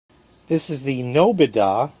This is the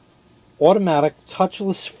Nobidah automatic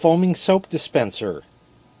touchless foaming soap dispenser.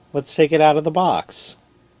 Let's take it out of the box.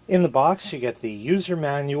 In the box you get the user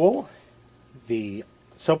manual, the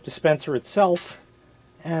soap dispenser itself,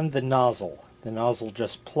 and the nozzle. The nozzle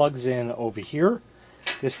just plugs in over here.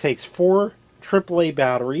 This takes 4 AAA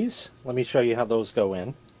batteries. Let me show you how those go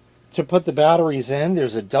in. To put the batteries in,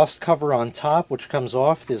 there's a dust cover on top which comes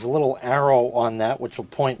off. There's a little arrow on that which will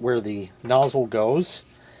point where the nozzle goes.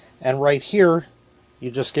 And right here,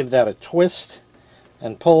 you just give that a twist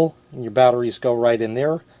and pull, and your batteries go right in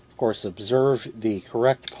there. Of course, observe the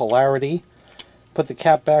correct polarity. Put the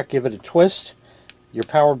cap back, give it a twist. Your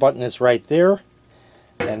power button is right there.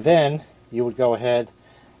 And then you would go ahead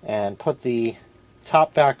and put the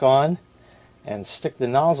top back on and stick the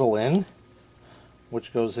nozzle in,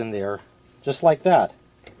 which goes in there just like that.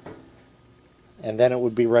 And then it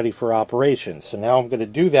would be ready for operation. So now I'm going to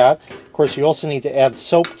do that. Of course, you also need to add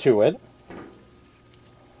soap to it.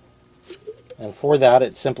 And for that,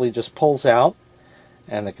 it simply just pulls out,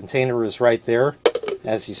 and the container is right there.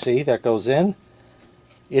 As you see, that goes in.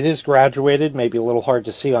 It is graduated, maybe a little hard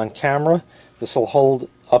to see on camera. This will hold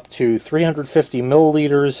up to 350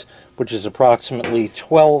 milliliters, which is approximately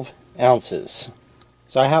 12 ounces.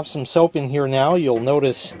 So I have some soap in here now. You'll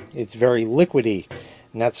notice it's very liquidy.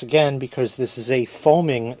 And that's again because this is a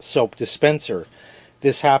foaming soap dispenser.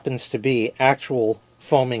 This happens to be actual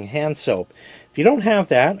foaming hand soap. If you don't have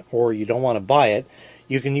that, or you don't want to buy it,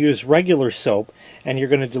 you can use regular soap, and you're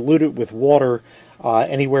going to dilute it with water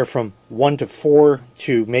anywhere from 1 to 4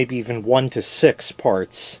 to maybe even 1 to 6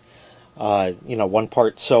 parts. 1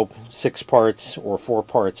 part soap, 6 parts, or 4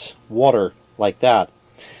 parts water, like that.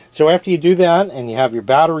 So after you do that, and you have your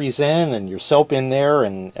batteries in, and your soap in there,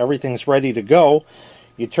 and everything's ready to go,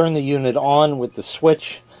 you turn the unit on with the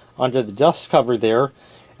switch under the dust cover there,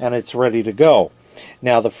 and it's ready to go.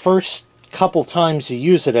 Now the first couple times you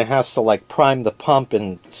use it, it has to like prime the pump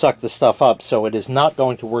and suck the stuff up, so it is not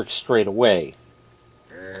going to work straight away.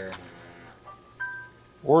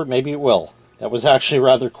 Or maybe it will. That was actually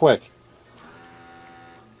rather quick.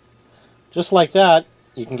 Just like that,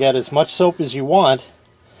 you can get as much soap as you want,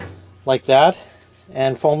 like that.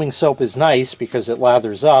 And foaming soap is nice because it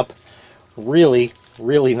lathers up really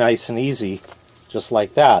nice and easy, just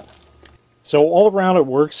like that. So all around it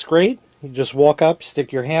works great. You just walk up,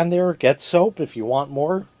 stick your hand there, get soap. If you want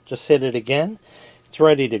more, just hit it again. It's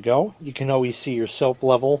ready to go. You can always see your soap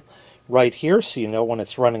level right here, so you know when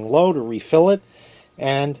it's running low to refill it.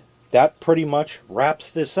 And that pretty much wraps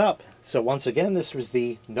this up. So once again, this was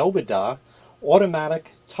the Nobidah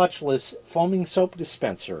automatic touchless foaming soap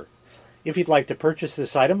dispenser. If you'd like to purchase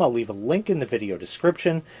this item, I'll leave a link in the video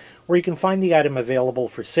description where you can find the item available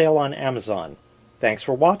for sale on Amazon. Thanks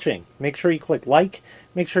for watching. Make sure you click like,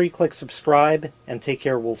 make sure you click subscribe, and take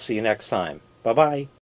care. We'll see you next time. Bye-bye.